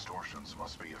 The distortions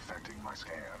must be affecting my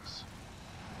scans.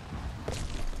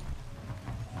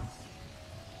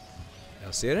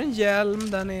 Jag ser en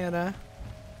hjälm där nere.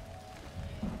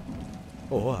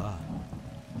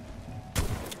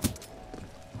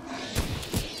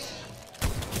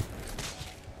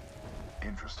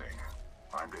 Interesting.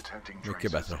 I'm detecting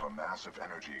Mycket traces bättre. of a massive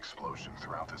energy explosion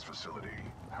throughout this facility.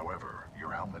 However,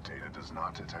 your helmet data does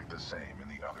not detect the same in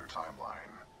the other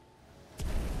timeline.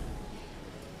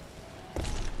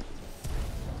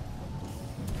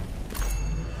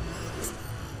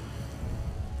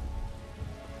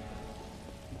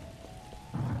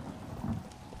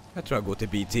 Jag tror jag går till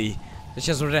BT. Det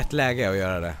känns som rätt läge att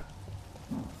göra det.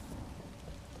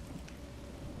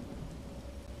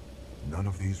 None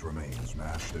of these remains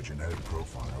match the genetic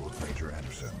profile of Major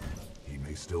Anderson. He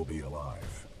may still be alive.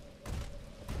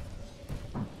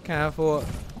 Kan jag få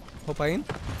hoppa in?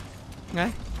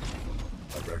 Nej.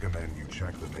 I recommend you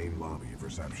check the main lobby of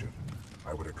reception.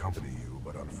 I would accompany you,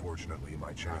 but unfortunately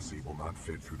my chassis will not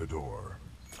fit through the door.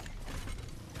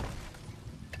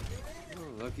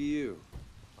 Oh, lucky you.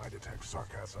 I detect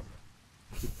sarcasm.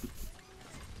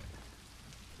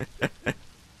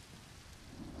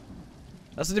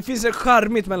 Alltså det finns en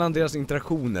charmigt mellan deras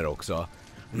interaktioner också.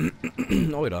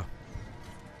 Oj då.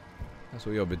 Det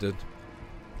såg jobbigt ut.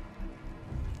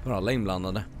 För alla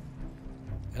inblandade.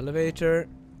 Elevator.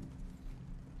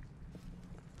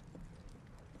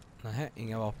 Nej,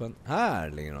 inga vapen. Här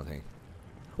ligger någonting.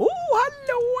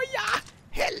 Hallå ja!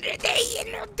 Hellre dig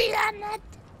än någonting annat.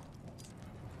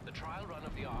 The trial run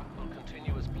of the Ark will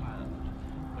continue as planned,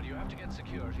 but you have to get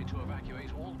security to evacuate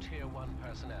all Tier 1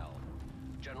 personnel.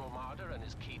 General Marder and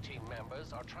his key team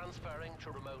members are transferring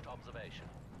to remote observation.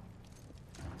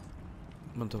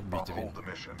 I'll hold the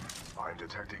mission. I'm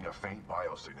detecting a faint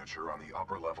biosignature on the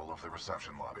upper level of the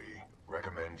reception lobby.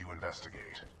 Recommend you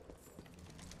investigate.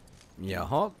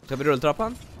 Jaha, tar vi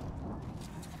rulltrappan?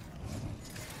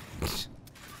 Gud,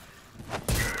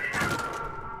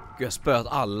 jag har spöat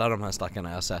alla de här stackarna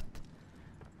jag har sett.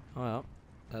 Ja,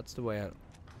 that's the way I...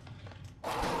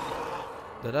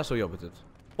 Det där såg jobbigt ut.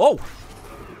 Oh!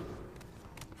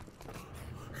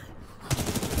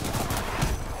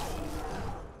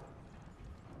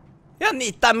 Jag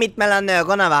nitar mitt mellan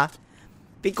ögonen va?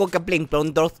 Fick åka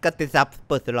blinkblom droska till SAPs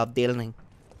pusselavdelning.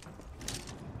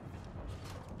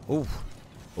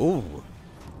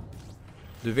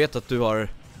 Du vet att du har... I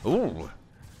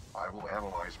will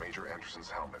analyze Major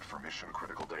Anderson's helmet for mission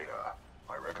critical data.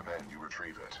 I recommend you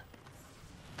retrieve it.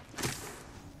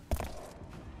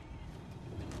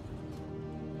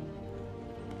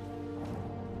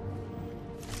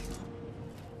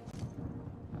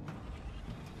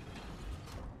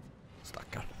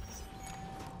 Stackar.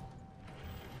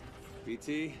 BT,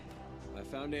 I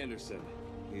found Anderson.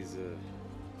 He's,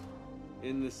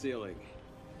 in the ceiling.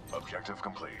 Objective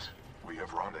complete. We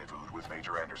have rendezvoused with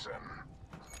Major Anderson.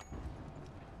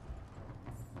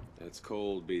 It's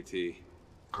cold, BT.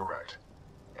 Correct.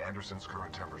 Anderson's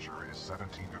current temperature is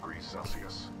 17 degrees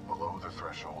Celsius, below the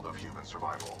threshold of human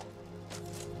survival.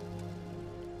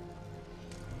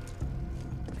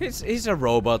 He's a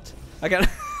robot. I can...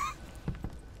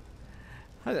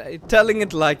 Telling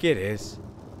it like it is.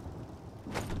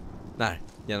 Nej,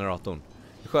 generatorn.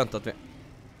 Skönt att vi...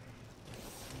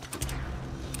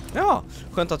 Ja,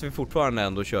 skönt att vi fortfarande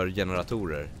ändå kör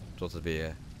generatorer. Trots att vi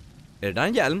är... Är det där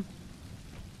en hjälm?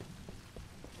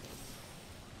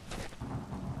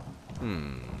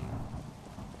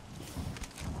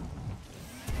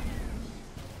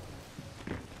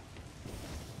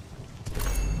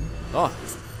 Ja.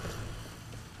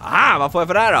 Aha, vad får jag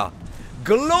för det här då?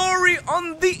 Glory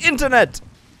on the internet!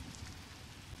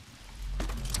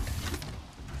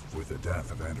 With the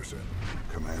death of Anderson,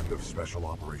 command of Special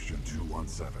Operation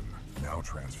 217 now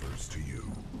transfers to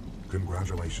you.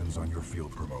 Congratulations on your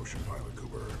field promotion, Pilot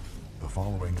Cooper. The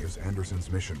following is Anderson's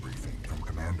mission briefing from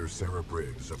Commander Sarah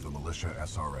Briggs of the Militia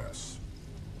SRS.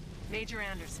 Major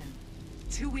Anderson,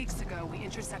 2 weeks ago we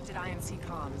intercepted IMC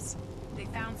comms. They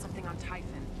found something on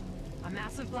Typhon. A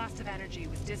massive blast of energy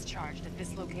was discharged at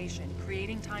this location,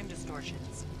 creating time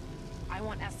distortions. I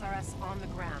want SRS on the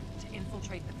ground to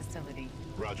infiltrate the facility.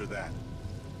 Roger that.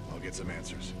 I'll get some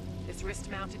answers. This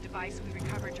wrist-mounted device we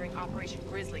recovered during Operation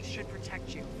Grizzly should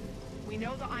protect you. We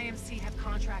know the IMC have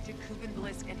contracted Kuban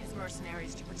Blisk and his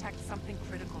mercenaries to protect something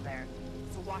critical there,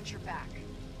 so watch your back.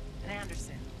 And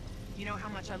Anderson, you know how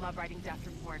much I love writing death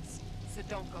reports, so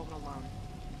don't go it alone.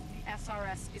 The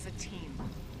SRS is a team.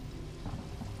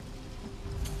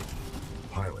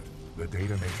 Pilot, the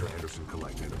data Major Anderson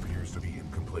collected appears to be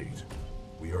incomplete.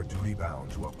 We are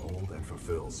duty-bound to uphold and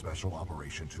fulfill Special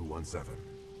Operation 217.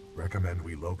 Recommend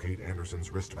we locate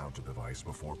Anderson's wrist-mounted device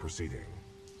before proceeding.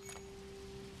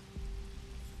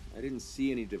 I didn't see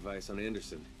any device on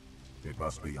Anderson. It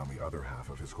must be on the other half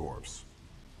of his corpse.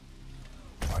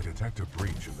 I detect a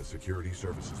breach in the Security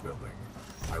Services building.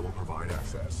 I will provide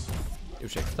access.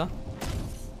 Ursäkta?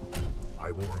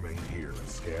 I will remain here and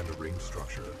scan the ring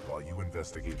structure while you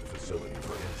investigate the facility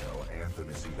for intel and the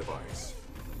missing device.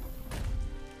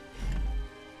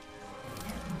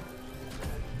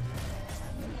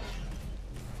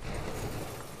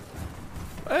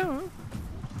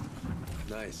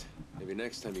 Nice. Maybe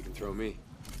next time you can throw me.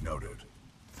 Noted.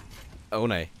 Åh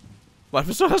nej.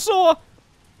 Varför sa jag så?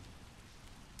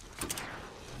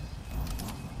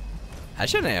 Här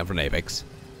känner jag från Apex.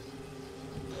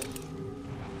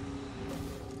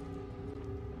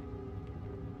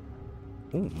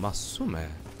 Oh, massor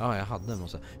med. Ja, jag hade en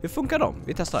massa. Hur funkar de?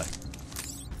 Vi testar.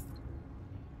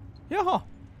 Jaha,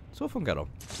 så funkar de.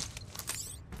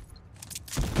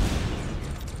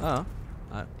 Ja,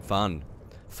 fun.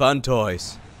 Fun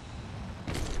toys.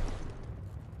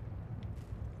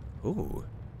 Oh,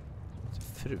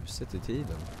 fruset i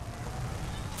tiden.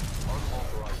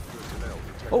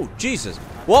 Oh, Jesus.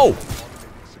 Wow!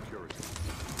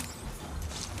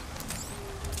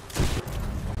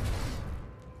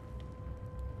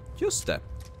 Just det.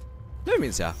 Nu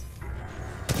minns jag.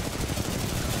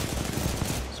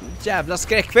 Så jävla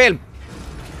skräckfilm.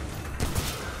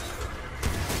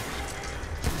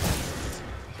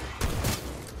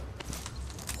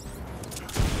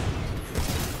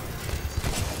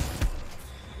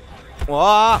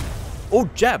 Åh,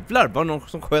 jävlar. Var det någon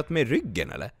som sköt mig i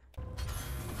ryggen, eller?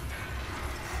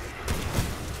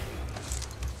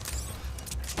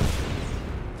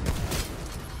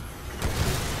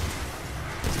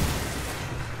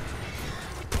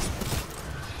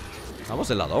 Jag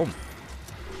måste ladda om.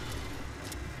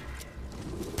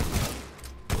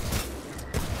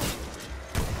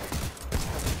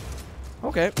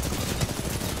 Okej.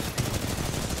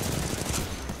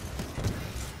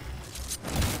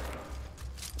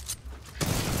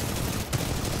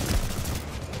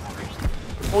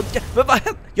 Men vad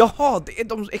händer? Jaha, det är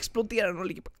de som exploderar och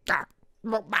ligger på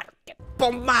marken.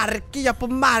 På marken, ja, på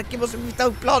marken. Måste vi ta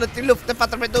upp planet i luften för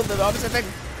att de är dumma. Vi har sett en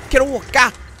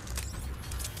kråka.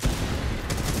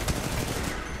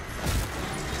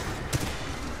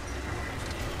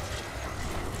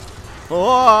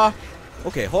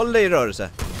 Okej, håll dig i rörelse.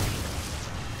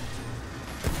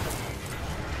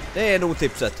 Det är nog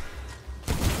tipset.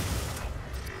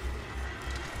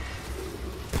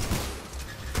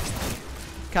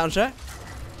 Kanske.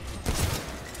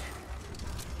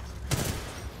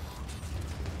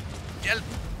 Hjälp.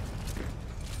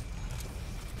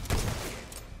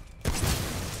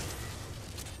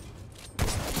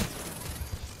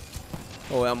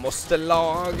 Och jag måste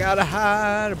laga det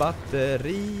här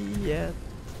batteriet.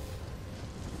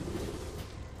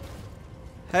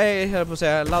 Hej, jag får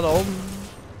säga ladda om.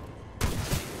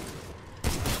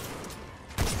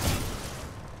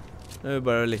 Nu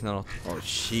börjar det likna något. Oh,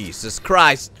 Jesus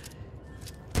Christ.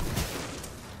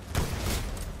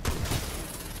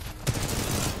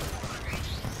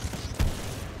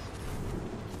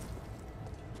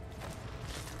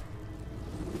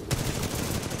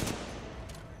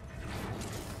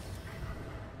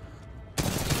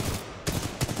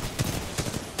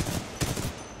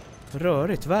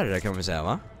 Rörigt värre kan vi säga,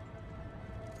 va?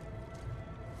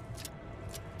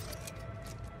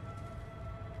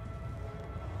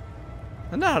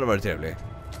 Den där hade varit trevlig.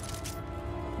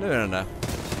 Nu är den där.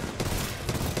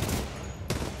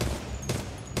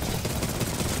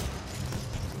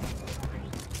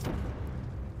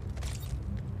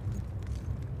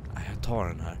 Jag tar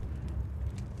den här.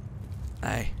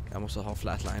 Nej, jag måste ha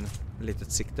flatline. Ett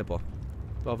litet sikte på.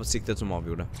 Det var siktet som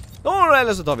avgjorde.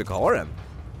 Eller så tar vi karen.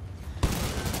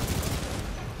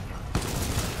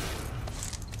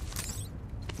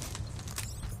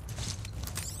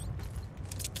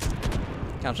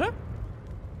 Kanske?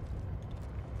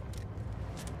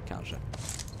 Kanske.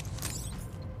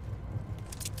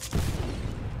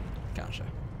 Kanske.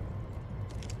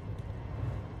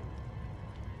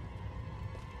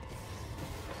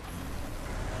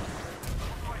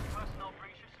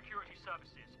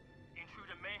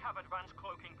 Advanced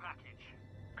cloaking package.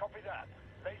 Copy that.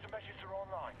 Laser measures are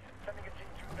online. Sending a team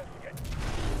to investigate.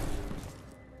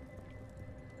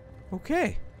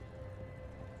 Okay.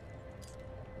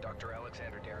 Dr.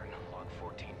 Alexander Darren, log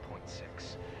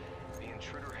 14.6. The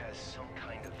intruder has some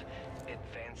kind of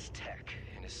advanced tech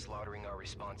and is slaughtering our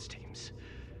response teams.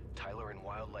 Tyler and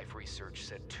Wildlife Research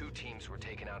said 2 teams were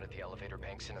taken out at the elevator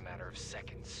banks in a matter of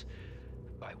seconds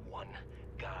by one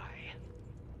guy.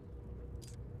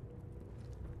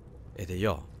 Är det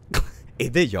jag? Är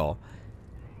det jag?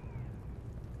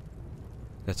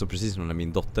 Det är så precis som när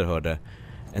min dotter hörde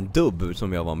en dubb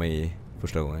som jag var med i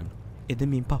första gången. Är det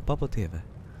min pappa på tv?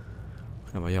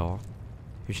 Jag bara, ja.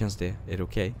 Hur känns det? Är det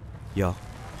okej? Ja.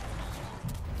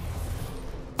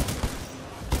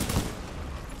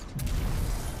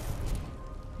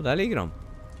 Och där ligger de.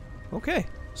 Okej,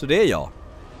 så det är jag.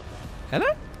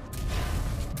 Eller?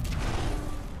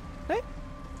 Nej.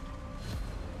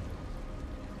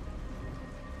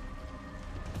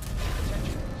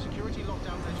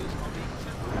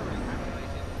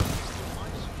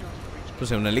 Får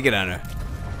se om den ligger där nu.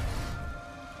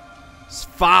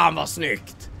 Fan vad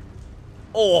snyggt.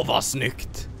 Åh vad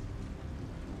snyggt.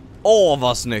 Åh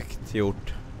vad snyggt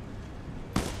gjort.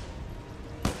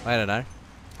 Vad är det där?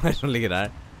 Vad är det som ligger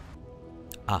där?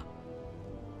 Ah,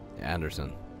 det är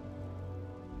Anderson.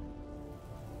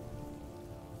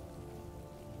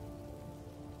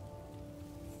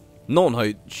 Någon har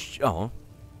ju, ja,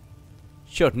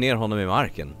 kört ner honom i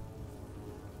marken.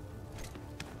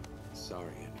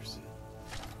 Sorry, Anderson.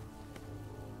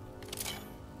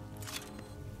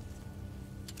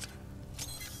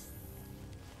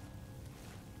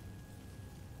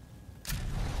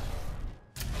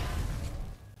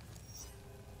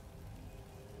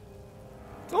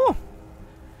 Oh!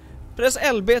 Press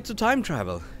LB to time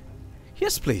travel.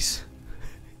 Yes, please.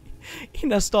 I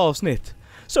nästa avsnitt.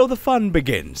 So the fun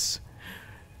begins.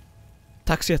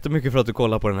 Tack så jättemycket för att du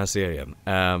kollar på den här serien.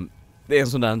 Det är en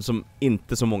sån där som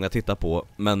inte så många tittar på,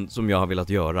 men som jag har velat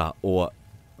göra, och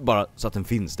bara så att den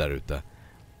finns där ute.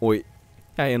 Och jag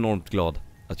är enormt glad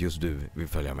att just du vill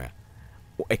följa med.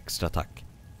 Och extra tack,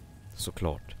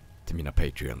 såklart, till mina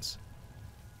Patreons.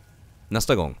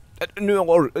 Nästa gång. Nu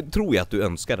tror jag att du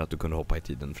önskar att du kunde hoppa i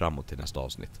tiden framåt till nästa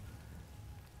avsnitt.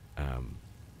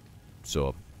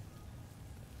 Så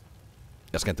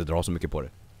jag ska inte dra så mycket på det.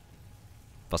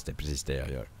 Fast det är precis det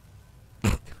jag gör.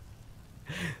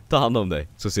 Ta hand om dig,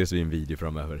 så ses vi i en video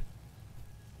framöver.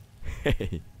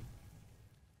 Hej.